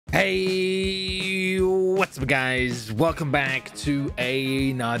Hey, what's up guys? Welcome back to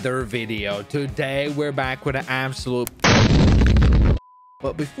another video. Today we're back with an absolute...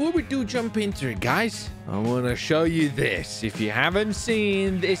 But before we do jump into it, guys, I want to show you this. If you haven't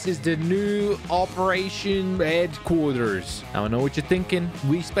seen, this is the new operation headquarters. Now I know what you're thinking.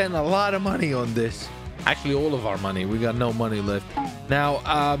 We spent a lot of money on this. Actually, all of our money. We got no money left.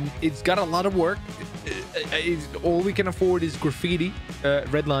 Now, it's got a lot of work. All we can afford is graffiti.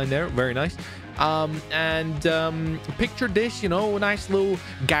 Red line there. Very nice. Picture this, you know, a nice little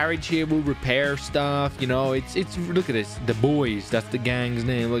garage here. We'll repair stuff, you know. It's look at this, the boys, that's the gang's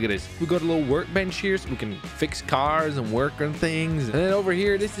name. Look at this. We got a little workbench here so we can fix cars and work on things. And then over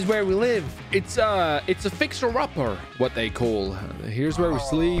here, this is where we live. It's a fixer-upper, what they call. Here's where we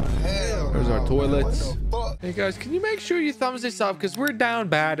sleep. There's our toilets. Hey guys, can you make sure you thumbs this up, because we're down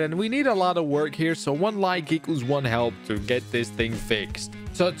bad and we need a lot of work here. So one like equals one help to get this thing fixed.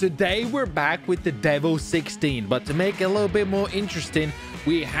 So today we're back with the Devel 16, but to make it a little bit more interesting,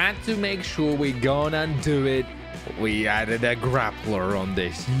 we had to make sure we gonna do it. We added a grappler on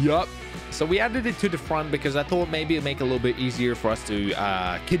this. Yup. So we added it to the front because I thought maybe it'd make it a little bit easier for us to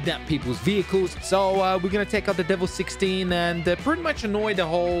kidnap people's vehicles. So we're gonna take out the Devel 16 and pretty much annoy the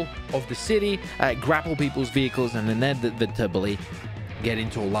whole of the city, grapple people's vehicles, and inevitably get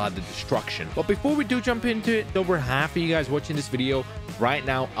into a lot of the destruction. But before we do jump into it, over half of you guys watching this video right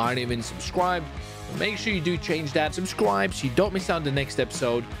now aren't even subscribed. Make sure you do change that. Subscribe so you don't miss out the next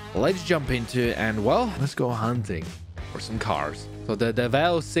episode. Let's jump into it and, well, let's go hunting for some cars. So the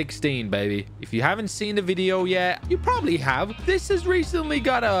Devel 16, baby. If you haven't seen the video yet, you probably have. This has recently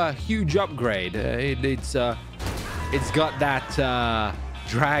got a huge upgrade. It's got that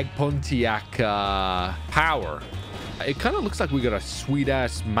drag Pontiac power. It kind of looks like we got a sweet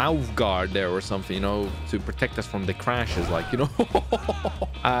ass mouth guard there or something, you know, to protect us from the crashes, like, you know.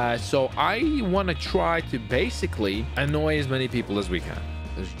 So I want to try to basically annoy as many people as we can.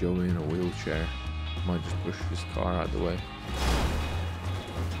 There's Joey in a wheelchair. Might just push his car out of the way.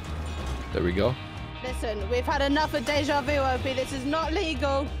 There we go. Listen, we've had enough of deja vu, OP. This is not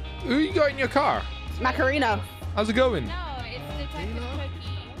legal. Who you got in your car? Macarena. How's it going? No, it's Detective Cookie.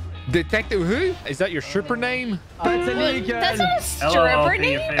 Detective who? Is that your stripper name? That's a stripper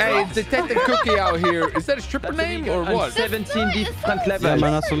name? Hey, it's Detective Cookie out here. Is that a stripper name or what? 17 different levels. Yeah,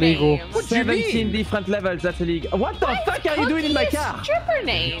 man, that's illegal. What do you 17 mean? different levels, that's illegal. What the fuck are you doing in my car? Stripper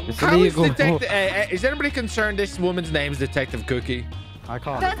name. It's How is illegal. Detective... is anybody concerned this woman's name is Detective Cookie? I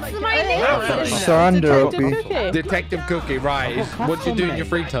can't. That's my name. Surrender, Detective Cookie, right. What you do in your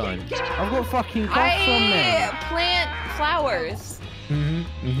free time? I've got fucking cuffs on me. I plant flowers. You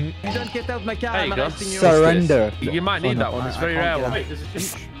don't get out of my car, There you I'm go. arresting you. Surrender. You might need that one. It's a very rare one.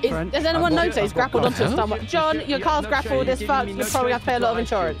 Does anyone notice he's grappled onto someone? John, your car's grappled as fuck. You probably have to pay a lot of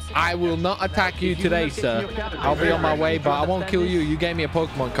insurance. I will not attack you today, sir. I'll be on my way, but I won't kill you. You gave me a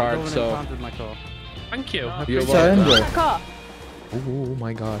Pokemon card, so... Thank you. You're welcome. Car. Oh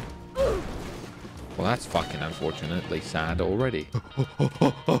my god. Well, that's fucking unfortunately sad already.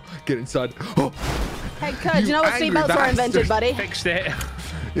 Get inside. Hey, Kurt, do you know what seatbelts were invented, buddy? Fixed it.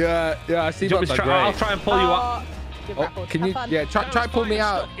 Yeah, seatbelts are great. I'll try and pull you up. Oh, can you? Yeah, try pull me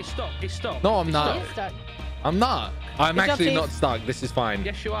out. It's stuck. It's stuck. No, I'm not. You're stuck. I'm not. I'm Good job, actually Chief. not stuck. This is fine.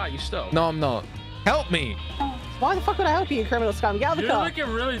 Yes, you are. You're stuck. No, I'm not. Help me. Why the fuck would I help you, you criminal scum? Get out of the You're car. looking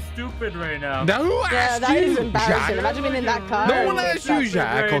really stupid right now. Now, who Yeah, asked that is you, embarrassing. Jack? Imagine being in that car. No one asked you,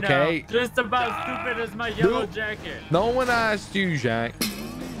 Jack, Right now. okay? Just about stupid as my yellow jacket. No one asked you, Jack.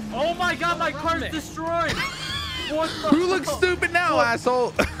 Oh my god, my car's destroyed. What the Who looks stupid now,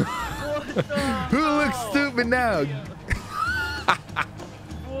 asshole? What the Who looks hell? stupid now?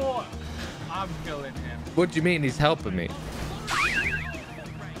 What? I'm killing him. What do you mean he's helping me?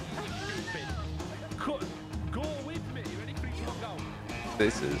 Go with me. Ready, 3, 2, 1, go.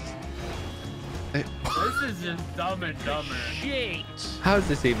 This is... This is just dumb and dumber. Shit. How does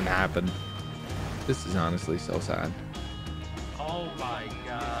this even happen? This is honestly so sad. Oh my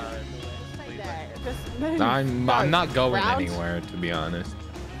god. Stay there. Just move. I'm not going Round. anywhere, to be honest.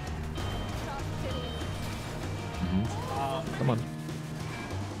 Come on.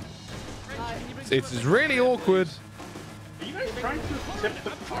 It's really awkward. Are you guys trying to tip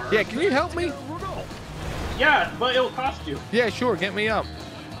the car? Yeah, can you help me? Yeah, but it'll cost you. Yeah, sure. Get me up.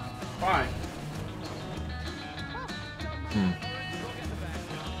 Fine.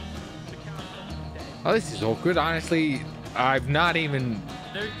 Oh, this is awkward. Honestly, I've not even...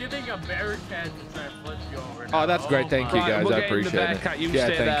 They're getting a bear cat to try and flip you over. Oh, that's great. Thank you, Right, guys. we'll I get in the appreciate back, it. you Yeah,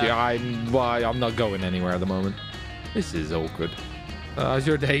 stay thank there. you. I'm not going anywhere at the moment. This is awkward. How's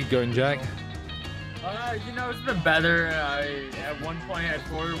your day going, Jack? You know, it's been better. At one point, I had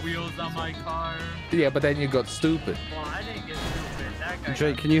 4 wheels on my car. Yeah, but then you got stupid. Well, I didn't get stupid. That guy.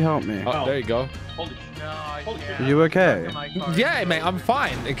 Jake, can you help me? Oh, there you go. Holy shit. No, I can't. Are you okay? My car. Yeah, mate, I'm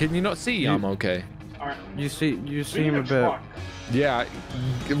fine. Can you not see? I'm okay. Alright. You seem We a need bit. truck. Yeah,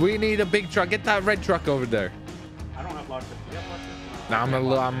 we need a big truck. Get that red truck over there. I don't have lots of. You have lots of. Now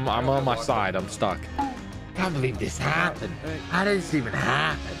I'm on my side. I'm stuck. Can't believe this happened. How did this even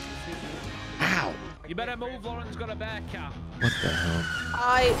happen? Ow. You better move, Lauren's got a bear cat. What the hell?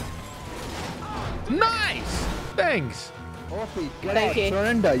 Nice. Thanks. Thank you.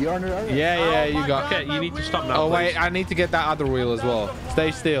 Surrender. You're on your own. Yeah, you got. Okay, you need to stop now. Oh wait, please. I need to get that other wheel as well.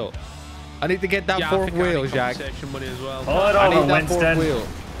 Stay still. I need to get that Yeah, I fourth think I wheel, need Jack. compensation money as well. Pull it I over, need that fourth Winston. wheel.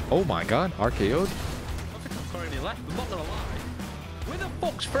 Oh my god, RKO'd. I think I've got any left. I'm not gonna lie. Where the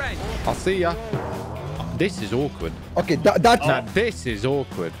fuck's Frank? I'll see ya. Oh, this is awkward. Okay, that's Now this is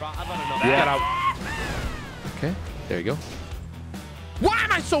awkward. Right, I've had enough. Yeah. Get out. Okay, there you go. Why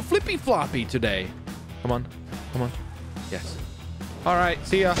am I so flippy floppy today? Come on, come on. Yes. All right,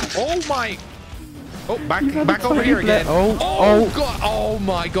 see ya. Oh my. Oh, back over here again. Oh god. Oh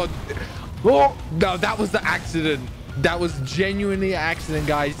my god. Oh no, that was the accident. That was genuinely an accident,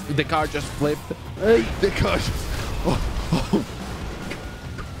 guys. The car just flipped. The car just.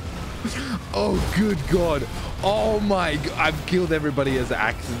 Oh, good god. Oh my god. I've killed everybody as an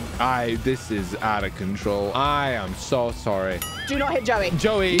accident. This is out of control. I am so sorry. Do not hit Joey.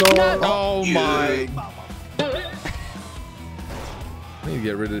 Joey. No. Oh my. I need to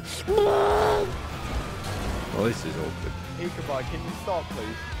get rid of this. Well, this is awkward. Ichabod, can you stop,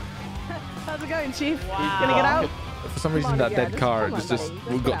 please? How's it going, Chief? Gonna get out? For some reason, on, that yeah, dead car come on, just buddy.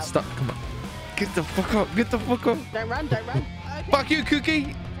 we Just got get stuck. Come on. Get the fuck up. Get the fuck up. Don't run, don't run. Okay. Fuck you,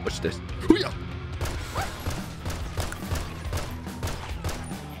 Cookie. Watch this. Hoo-yah.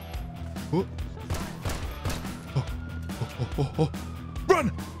 Oh. Oh.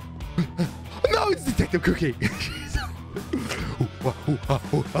 Run! No, it's Detective Cookie.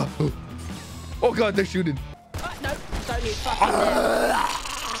 Oh god, they're shooting. No, don't you fucking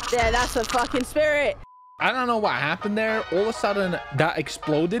Yeah, that's a fucking spirit. I don't know what happened there. All of a sudden, that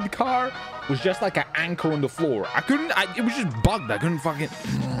exploded car was just like an anchor on the floor. It was just bugged. I couldn't fucking.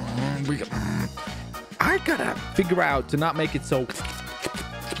 I gotta figure out to not make it so.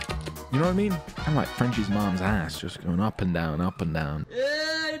 You know what I mean? I'm like Frenchie's mom's ass, just going up and down, up and down.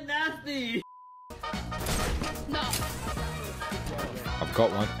 Nasty. No. I've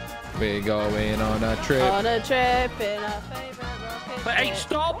got one. We're going on a trip. On a trip in a favorite rocket. But hey,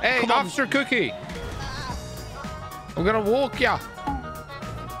 stop! Hey, Come on. Officer Cookie. I'm gonna walk ya. It's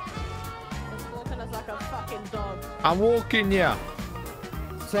walking us like a fucking dog. I'm walking ya.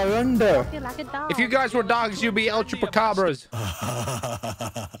 Surrender. You're like a dog. If you guys were dogs, you'd be El Chupacabras.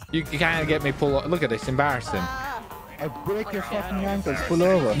 You can't get me pull. Look at this, embarrassing. I break your fucking ankles. Pull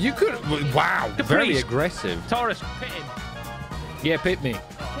over. You could. Wow, The very priest. aggressive. Taurus, pit him. Yeah, pit me. Hit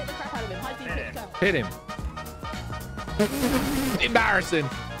the crap out of him. High speed kick, go. Hit him. Embarrassing.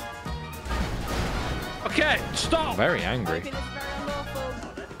 Okay, stop. Very angry. Hoping it's very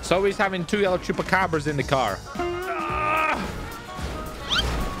unlawful. So he's having 2 El Chupacabras in the car.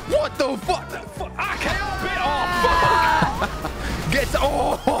 What the fuck? I can't bit off. Get.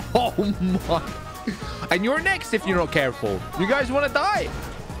 Oh my. And you're next if you're not careful. You guys want to die?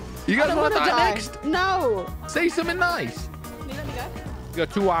 You guys I don't want to wanna die next? No. Say something nice. Can you let me go? You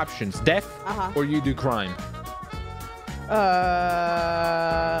got 2 options: death or you do crime.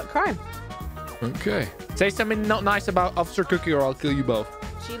 Crime. Okay. Say something not nice about Officer Cookie or I'll kill you both.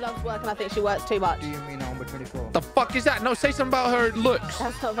 She loves work and I think she works too much. Do you mean number 24? The fuck is that? No, say something about her looks.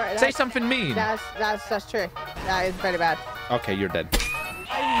 That's not very. Say something mean. That's true. That is very bad. Okay, you're dead.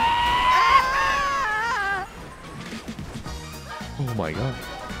 Ah! Oh my god.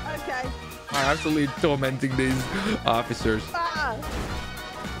 Okay. I'm absolutely tormenting these officers. Ah!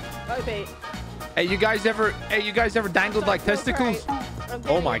 Go, Pete. Hey, you guys ever dangled like testicles?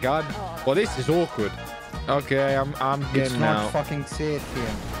 Oh my god. Well, this is awkward. Okay, I'm It's getting not out. fucking safe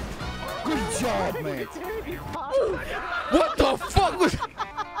here. Good job, mate. What the fuck was?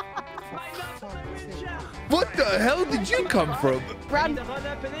 What the hell did you come from? Run.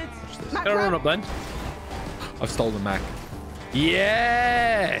 Gotta run up then. I've stolen Mac.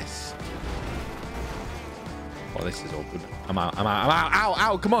 Yes. Oh, this is awkward. I'm out. Ow,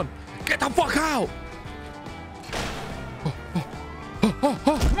 ow, come on. Get the fuck out.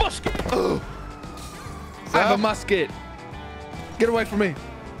 Musket. Oh. I have a musket. Get away from me.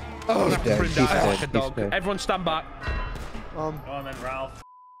 Oh, He's dead. He's Like a dead. dog. He's dead. Everyone stand back. Go on then, Ralph.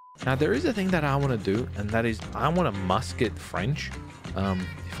 Now, there is a thing that I want to do, and that is I want to musket French.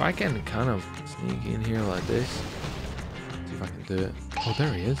 If I can kind of sneak in here like this. See if I can do it. Oh,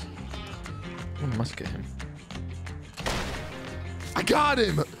 there he is. I'm going to musket him. I got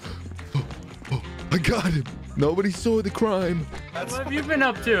him! I got him! Nobody saw the crime. What have you been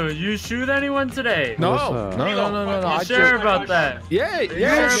up to? You shoot anyone today? No. You sure about that? Yeah.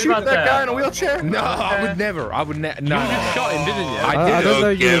 Sure Shoot about that guy in a wheelchair? No, I would never. No. You just shot him, didn't you? I I don't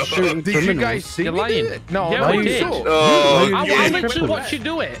know did. you were shooting Did you criminals. guys see You're me lying. do it? No, Yeah, no, we you did. saw. I You wanted to tripled watch it. you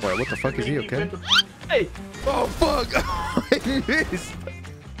do it. Wait, what the fuck is he? Okay. Hey, Oh fuck! I missed.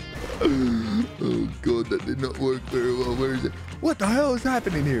 Oh god, that did not work very well. Where is it? What the hell is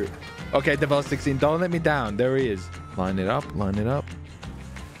happening here? Okay, Devel 16, don't let me down. There he is. Line it up. Line it up.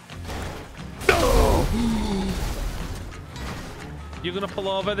 No! you're gonna pull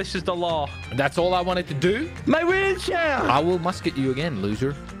over. This is the law. That's all I wanted to do. My wheelchair! I will musket you again,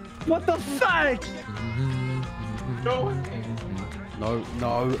 loser. What the fuck? No.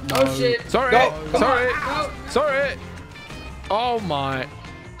 Oh shit. Sorry. Go. Sorry. Go. Sorry. Oh my.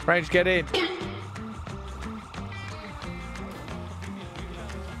 French, get in.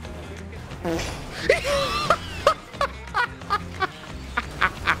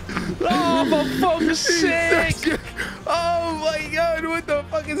 Oh, for fuck's sake! Oh my god, what the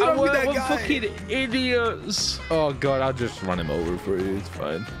fuck is wrong with that We're guy? fucking idiots. Oh god, I'll just run him over for you. It's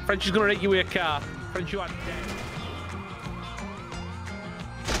fine. French is gonna hit you with a car. French, you are dead.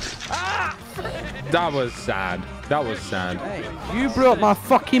 That was sad. That was sad. You broke my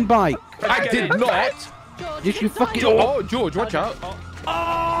fucking bike. I did not. George, Yes, you fucking. Oh, George, watch out.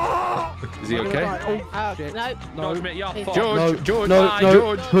 Is he okay? Oh, no. No, mate, you're fucked. George, George, No,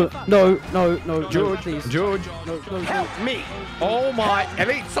 George, no, George, please. George. Help me. Oh my.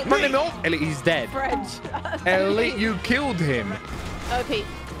 Elite, stop running him off. Elite, he's dead. French. Elite, you killed him. OP.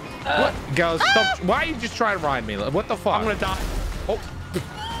 What? Girls, stop. Why are you just trying to ride me? What the fuck? I'm gonna die. Oh.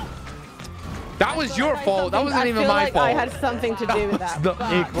 That was your fault. That wasn't even my I fault. had something to do with that. The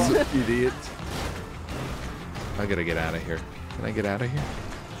but- idiot. I gotta get out of here. Can I get out of here?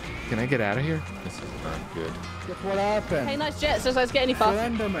 Can I get out of here? This is not good. Guess what happened? Hey, nice jet. So let's get any far.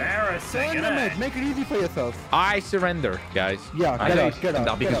 Surrender, mate. Surrender, mate. Make it easy for yourself. I surrender, guys. Yeah, get out, get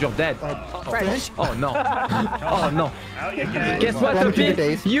out. Because get you're dead. French. Oh no. Oh no. Guess out. what, Promise me the Opie?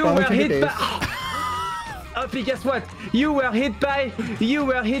 days. You were Promise me the hit days. by. Opie, guess what? You were hit by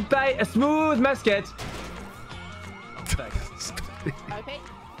a smooth musket. OP.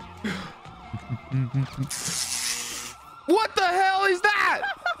 What the hell is that?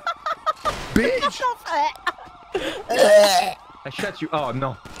 Bitch! I shot you. Oh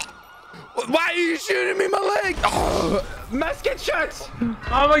no. Why are you shooting me in my leg? Oh. Musket shots! I'm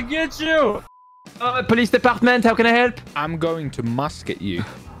gonna get you. Police department, how can I help? I'm going to musket you.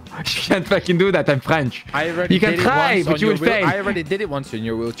 You can't fucking do that. I'm French. I already You can did try, it once but on you your will fail. I already did it once in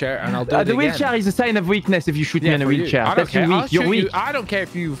your wheelchair, and I'll do it The again. wheelchair is a sign of weakness if you shoot me in a for you. wheelchair. I don't That's care. you I'll weak. You're shoot weak. you. I don't care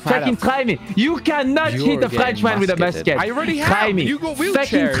if you had Fucking a... try me. You cannot You're hit a getting Frenchman with a musketed. musket. I already have. Try me. You got Fucking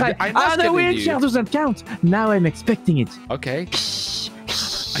wheelchair. try. I Ah, musketed the wheelchair you. doesn't count. Now I'm expecting it. Okay. Are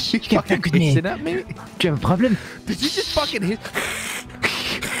you Can't fucking fuck with me. pissing at me? Do you have a problem? Did you just fucking hit...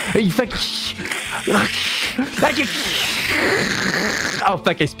 You fucking... Oh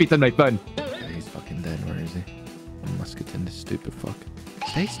fuck, I spit on my phone. He's fucking dead. Where is he? I'm musketing this stupid fuck.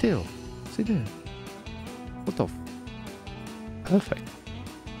 Stay still. Sit down. What the f... Perfect.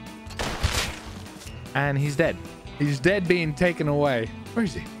 And he's dead. He's dead being taken away. Where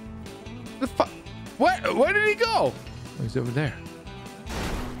is he? The fuck? Where did he go? Oh, he's over there.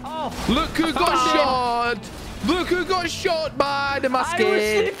 Oh, look who got shot! Look who got shot by the musket! I was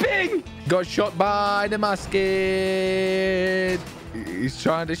sleeping! Got shot by the musket! He's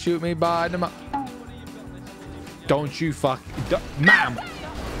trying to shoot me by the Don't you fuck... Ma'am!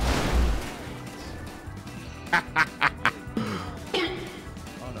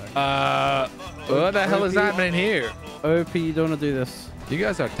 What the hell is happening here? OP, you don't want to do this. You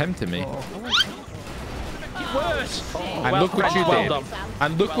guys are tempting me. Worse. And Well, look what you well did. done.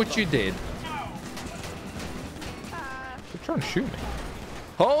 And look what you did. They're trying to shoot me.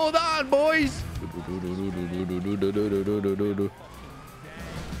 Hold on, boys.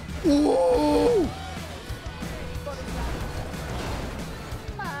 Whoa!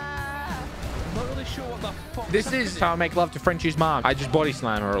 I'm not really sure what the fuck. This is how I make love to Frenchie's mom. I just body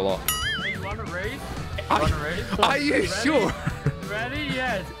slam her a lot. Hey, you wanna race? Wanna race? Are you Ready? sure? Ready?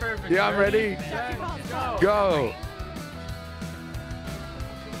 Yes, perfect. Yeah, I'm ready. Yes, go. Go.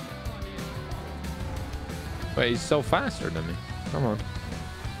 Wait, he's so faster than me. Come on.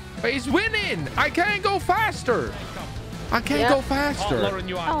 Wait, he's winning. I can't go faster. I can't go faster. Oh, Lauren,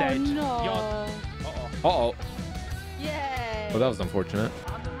 you are dead. no. Uh-oh. Yay. Well, that was unfortunate.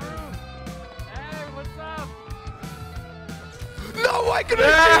 Hey, what's up? No, I couldn't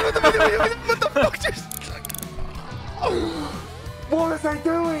what the fuck just... What was I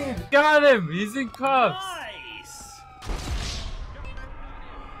doing? Got him. He's in cuffs. Nice.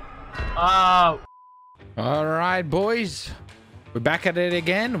 Oh. All right, boys. We're back at it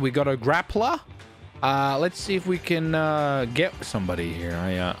again. We got a grappler. Let's see if we can get somebody here.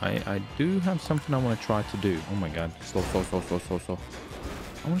 I do have something I want to try to do. Oh my god. Slow. I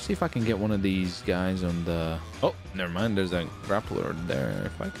want to see if I can get one of these guys on the... Oh, never mind. There's a grappler there.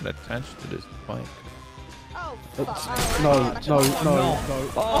 If I could attach to this bike. Oh, Oops. fuck. No.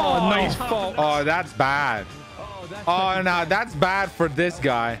 Oh, nice fault. Oh, that's bad. Oh, no, that's bad for this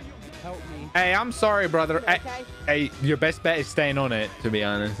guy. Help me. Hey, I'm sorry, brother. Okay. Hey, your best bet is staying on it, to be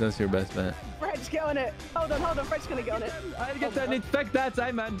honest. That's your best bet. Fred's get on it. Hold on. Fred's gonna get on it. I'll get an inspect that,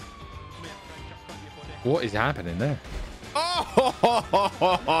 Simon. What is happening there? Oh,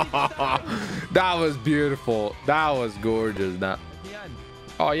 that was beautiful. That was gorgeous. That.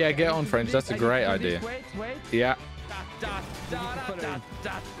 Oh yeah, get on, French. That's a great idea. Wait. Yeah.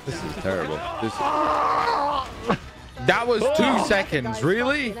 This is terrible. That was 2 seconds.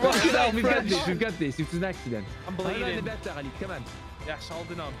 Really? We've got this. It was an accident. I'm bleeding. Come on. Yes,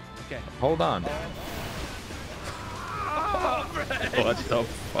 holding on. Okay. Hold on. What the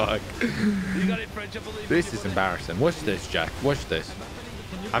fuck? You got it, French. I believe This is embarrassing. Watch this, Jack. Watch this.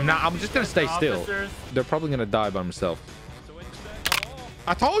 I'm just gonna stay still. They're probably gonna die by themselves.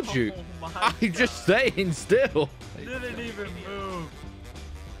 I told you. I'm just staying still. Didn't even move.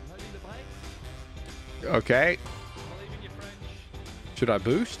 Okay. Should I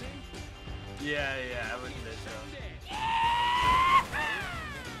boost? Yeah, I would say so.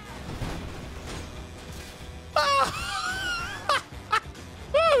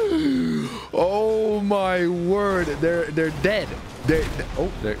 Oh my word! They're dead. There's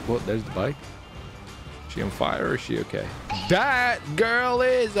the bike. Is she on fire or is she okay? That girl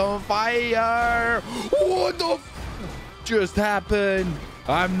is on fire. What the just happened?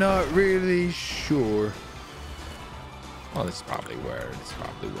 I'm not really sure. Oh, this is probably where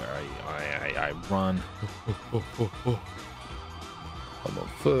I run. I'm on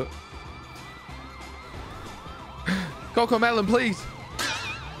foot. Coco Melon, please.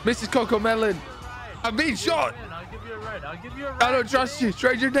 Mrs. Coco Melon. I'm being shot. I'll give you a ride. I don't trust you.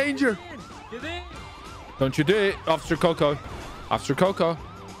 Stranger danger. Get in. Don't you do it, Officer Coco. Officer Coco.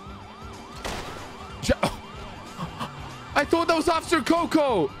 I thought that was Officer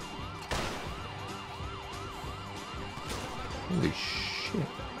Coco. Holy shit.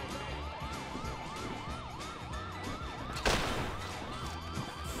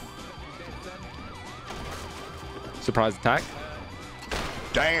 Surprise attack.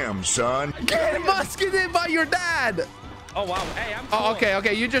 Damn, son. Get musketed by your dad. Oh, wow. Hey, I'm cool. Oh,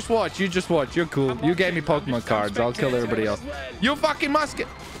 okay. You just watch. You're cool. You gave me Pokemon cards. I'll kill everybody else. You fucking musket.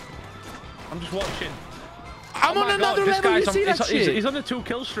 I'm just watching. I'm on another level. You see that shit? He's on a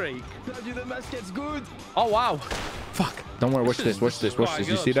 2-kill streak. The musket's good. Oh, wow. Fuck. Don't worry. Watch this. You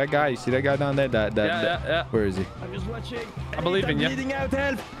see that guy? You see that guy down there? Yeah. Where is he? I'm just watching. I believe in you. Bleeding out,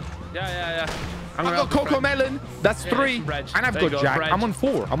 help. Yeah. I've got Coco Melon. That's 3. Reg. And I've There you got go, Jack. Reg. I'm on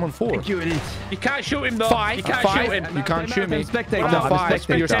 4. Thank you, Elite. You can't shoot him, though. 5. You can't 5. shoot him. You can't shoot me. I'm spectating. I've got 5.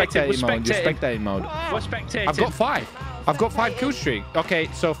 You're spectating. spectating mode. You're spectating mode. We're spectating. I've got 5. I've got 5 kill streak. Okay,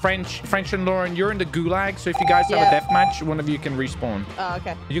 so French and Lauren, you're in the gulag. So if you guys have a death match, one of you can respawn. Oh,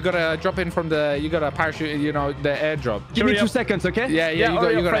 okay. You gotta drop in from the. You gotta parachute. You know the airdrop. Give me 2 seconds, okay? Yeah.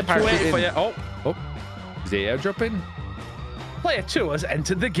 You gotta parachute in. Oh, Is he airdropping? player 2 has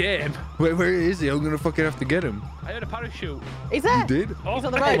entered the game. Where is he? I'm gonna fucking have to get him. I heard a parachute. He's there. You did? He's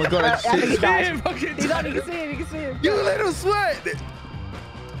on the Oh road. my god! I think he died. Fucking He's on. You can see him. You can see him. You little sweat!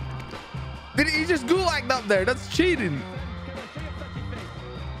 Did he just gulagged up there? That's cheating.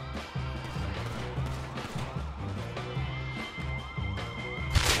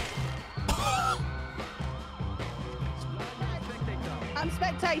 I'm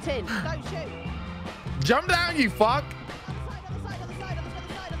spectating. Don't shoot. Jump down, you fuck! On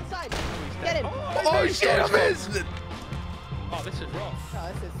the side. Get him. Oh shit! I missed. Oh, this is rough.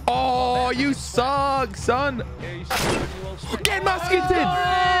 Oh, this is... Oh, you suck, son. Yeah, you see, you all spectate. Get musketed!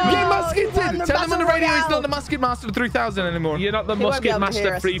 Get musketed! Tell him on the radio he's not the Musket Master 3000 anymore. You're not the He won't be Musket able to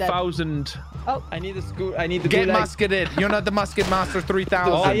hear Master us, he's dead. 3000. I need a school. I need to Get do like... musketed. You're not the Musket Master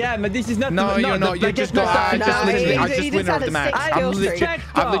 3000. I am, but this is not... No, you're not. You just got. I just literally. I just winner of the match.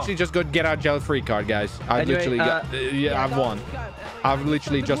 I've literally just got get out jail free card, guys. I've literally got. Yeah, I've won. I've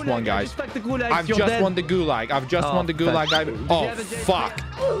literally just won, guys. I've just won the gulag. I've just won the gulag. Oh fuck.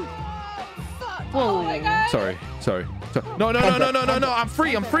 Oh my god. Sorry. No. I'm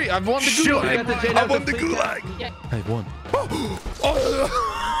free. I've won the gulag. I won the gulag. I won.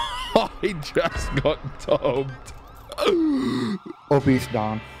 Oh, he just got topped. Obi's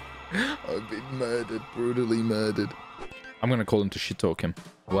down. I've been murdered, brutally murdered. I'm gonna call him to shit talk him.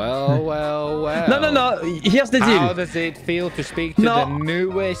 Well. No. Here's the deal. How does it feel to speak to the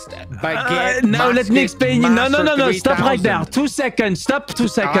newest baguette? Now let me explain you. No. Stop right there. 3000? 2 seconds. Stop 2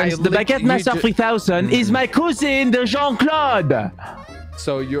 seconds. The Baguette Master 3000 is my cousin, the Jean-Claude.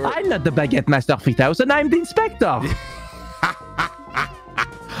 So you're. I'm not the Baguette Master 3000. I'm the inspector.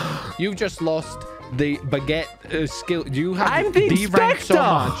 You've just lost the baguette skill. You have I'm the deranked so inspector.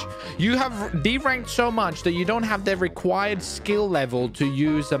 much. You have deranked so much that you don't have the required skill level to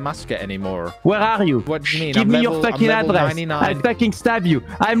use a musket anymore. Where are you? What do you mean? Give I'm me level, your fucking I'm level address. 99. I'll fucking stab you.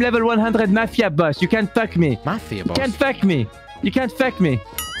 I'm level 100 Mafia boss. You can't fuck me. Mafia boss. You can't fuck me. You can't fuck me.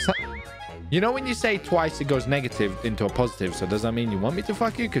 You know when you say twice it goes negative into a positive, so does that mean you want me to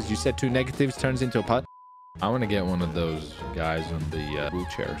fuck you? Because you said 2 negatives turns into a pot. I want to get one of those guys on the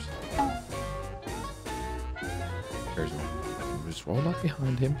wheelchairs. There's one. Just roll up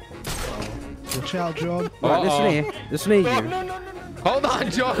behind him. Watch out, John. Right, listen here. Listen here, you. Hold on,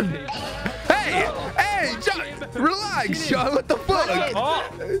 John. Hey, John. Relax, John. What the fuck?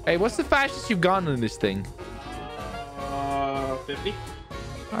 Hey, what's the fastest you've gone on this thing? 50.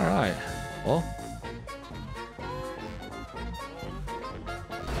 All right. Well,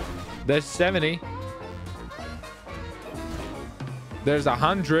 there's 70. There's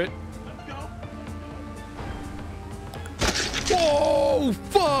 100. Whoa,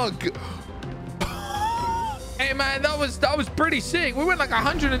 fuck. Hey, man, that was pretty sick. We went like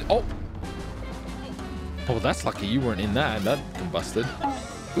 100 and... Oh, that's lucky you weren't in that. That combusted.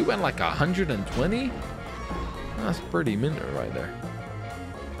 We went like 120. That's pretty minor right there.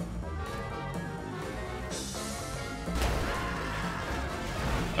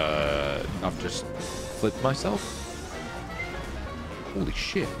 I've just flipped myself. Holy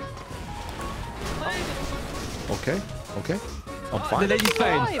shit. Okay. I'm fine. The lady's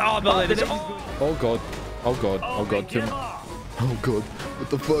fine. Oh, the lady's... Oh god. Tim. Oh god. What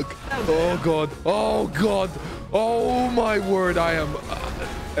the fuck? Oh god. Oh my word. I am.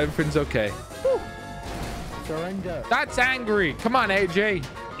 Everything's okay. Surrender. That's angry. Come on, AJ.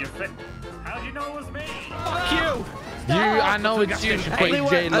 How'd you know it was me? Fuck you! I know it's you.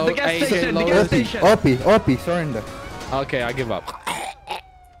 Everyone at the gas station. The gas station. Opie, surrender. Okay, I give up.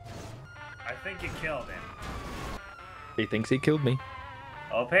 I think you killed him. He thinks he killed me.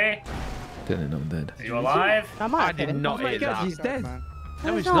 OP? Didn't know I'm dead. Are you alive? I did not Oh my hear god, that. he's dead.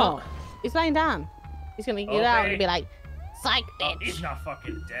 No, he's not. He's laying down. He's gonna get out and be like, psych, Oh, bitch. he's not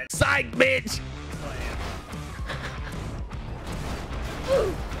fucking dead. Psych, bitch!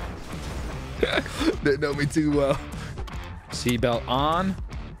 They know me too well. Seatbelt on.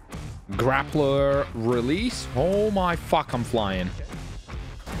 Grappler release. Oh my fuck, I'm flying.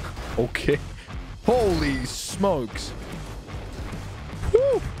 Okay. Holy smokes.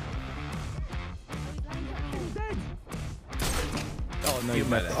 Woo. Oh no, you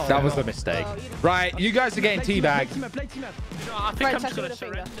messed up. That was a mistake. Right, you guys are getting teabagged. No, I think Right, I'm touch just gonna with a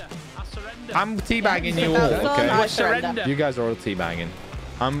finger. surrender. I surrender. I'm teabagging you Son, all, okay? I surrender. You guys are all teabagging.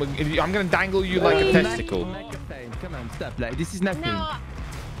 I'm gonna dangle you like a testicle. Come on, stop. Like this is nothing.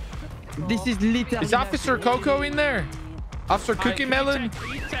 This is literally. Is Officer Coco in there? Officer Cookie Melon?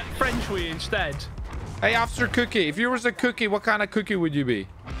 Can you take French with you instead? Hey, Officer Cookie, if you was a cookie, what kind of cookie would you be?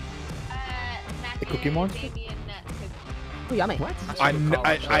 A cookie monster? Oh, yummy. What?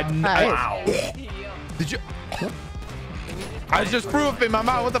 Wow. Did you? I just threw up in my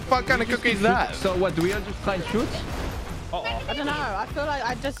mouth. What the fuck kind of cookie is that? So what? Do we all just try and shoot? I don't know. I feel like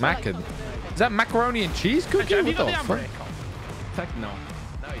I just. Mackin. Is that macaroni and cheese cookie? Have you What got the the fuck? handbrake on? Fuck no.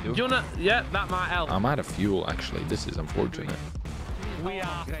 No, you Do do. you wanna? Yeah, that might help. I'm out of fuel, actually. This is unfortunate. We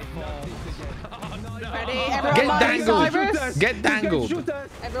are. Ready? Everyone, Get Miley dangled. Cyrus. Get dangled.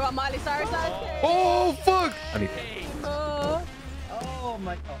 Everyone, Miley Cyrus. Oh, fuck. I need... Oh. Oh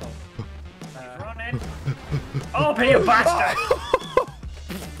my god. Running. OP, you bastard!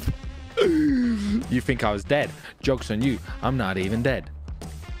 You think I was dead? Joke's on you. I'm not even dead.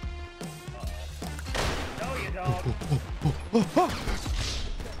 No, you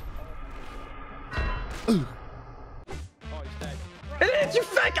Elanip, you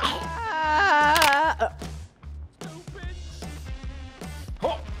fake!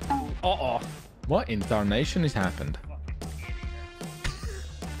 Uh-oh. What in tarnation has happened?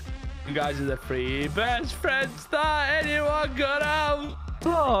 You guys are the three best friends that anyone got out.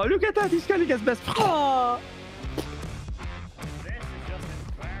 Oh, look at that. He's calling his best friend. Oh. This is just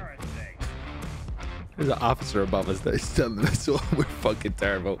embarrassing. There's an officer above us that is telling us we're fucking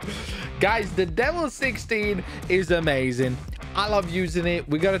terrible. Guys, the Devel 16 is amazing. I love using it.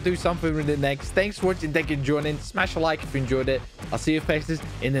 We got to do something with it next. Thanks for watching. Thank you for joining. Smash a like if you enjoyed it. I'll see you faces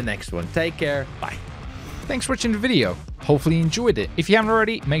in the next one. Take care. Bye. Thanks for watching the video. Hopefully you enjoyed it. If you haven't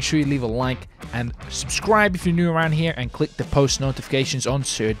already, make sure you leave a like and subscribe if you're new around here, and click the post notifications on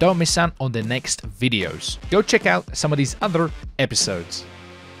so you don't miss out on the next videos. Go check out some of these other episodes.